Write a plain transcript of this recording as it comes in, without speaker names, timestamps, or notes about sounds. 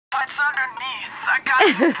underneath. I got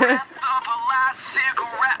the breath of a last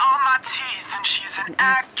cigarette on my teeth. And she's an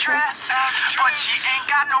actress, but she ain't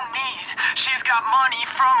got no need. She's got money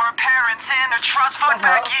from her parents in a trust fund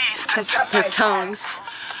back east. The tongues.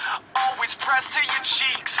 Always pressed to your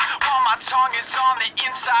cheeks, while my tongue is on the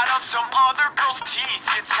inside of some other girl's teeth.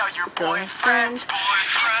 You tell your boyfriend if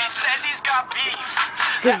he says he's got beef.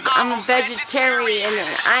 Cause I'm a vegetarian and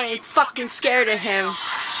I ain't fucking scared of him.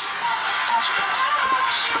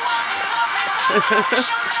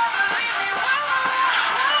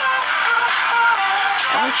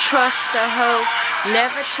 Don't trust a hoe,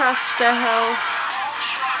 never trust a hoe.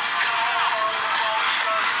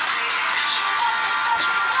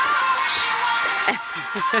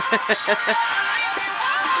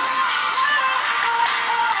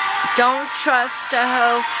 Don't trust a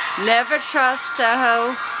hoe, never trust a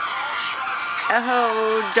hoe. A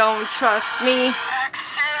hoe, don't trust me.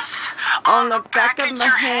 X's On the back of my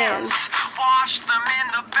hands. Wash them in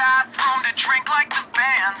the bathroom to drink like the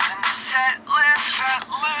bands. And the set list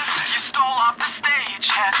you stole off the stage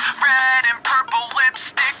had red and purple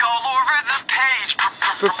lipstick all over the page.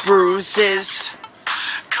 Bruises.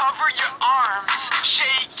 Cover your arms,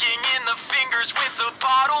 shaking in the fingers with the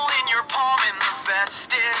bottle in your palm. And the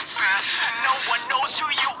best is, no one knows who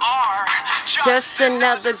you are. Just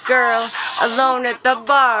another girl alone at the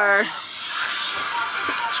bar.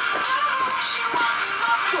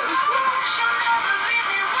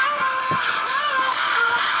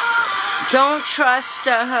 Don't trust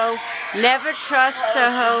a hoe, never trust a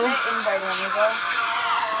hoe.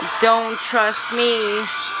 Don't trust me.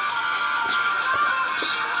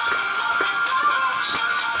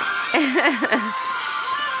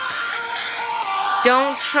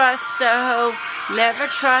 Don't trust a hoe, never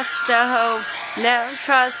trust a hoe, never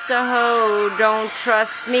trust a hoe. Don't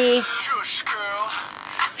trust me. Shush, girl.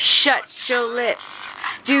 Shut your lips.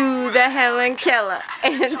 Do the Helen Keller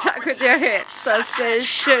and talk with your hips. I said,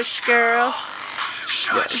 shush, girl.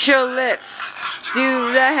 Shut your lips.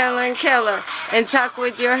 Do the Helen Keller and talk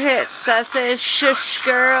with your hips. I said, shush,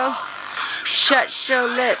 girl. Shut your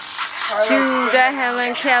lips. Do the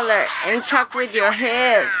Helen Keller and talk with your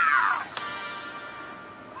hips.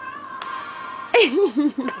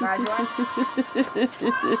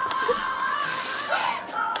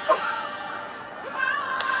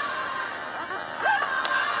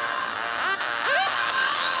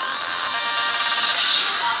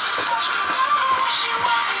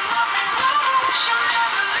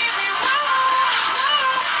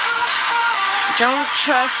 Don't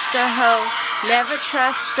trust a hoe, never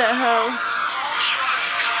trust a hoe.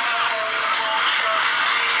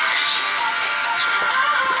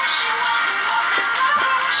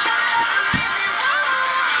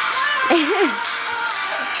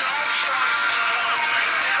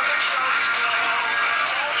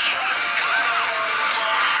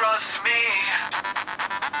 Trust me.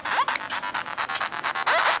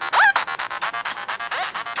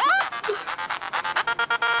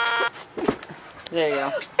 There you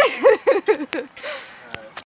go.